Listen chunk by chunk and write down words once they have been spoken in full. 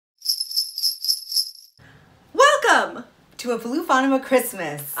Welcome to a PeluffOnnema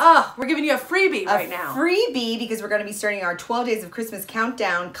Christmas. We're giving you a freebie right now. A freebie because we're going to be starting our 12 Days of Christmas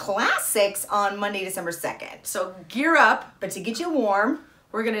Countdown Classics on Monday, December 2nd. So gear up. But to get you warm,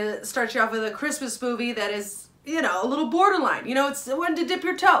 we're going to start you off with a Christmas movie that is, you know, a little borderline. You know, it's the one to dip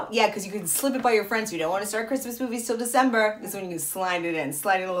your toe. Yeah, because you can slip it by your friends who don't want to start Christmas movies till December. This is when you can slide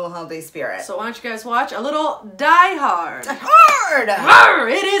in a little holiday spirit. So why don't you guys watch a little Die Hard. Die Hard! Arr,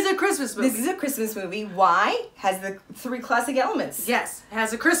 it is a Christmas movie. This is a Christmas movie. Why? Has the 3 classic elements. Yes, it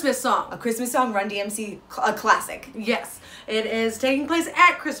has a Christmas song. A Christmas song, Run DMC, a classic. Yes, it is taking place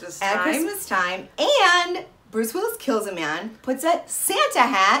at Christmas time. At Christmas time, and Bruce Willis kills a man, puts a Santa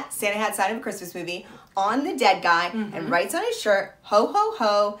hat sign of a Christmas movie, on the dead guy, and writes on his shirt, ho, ho,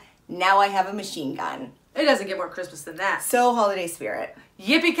 ho, now I have a machine gun. It doesn't get more Christmas than that. So holiday spirit.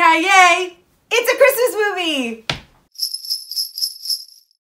 Yippee-ki-yay! It's a Christmas movie!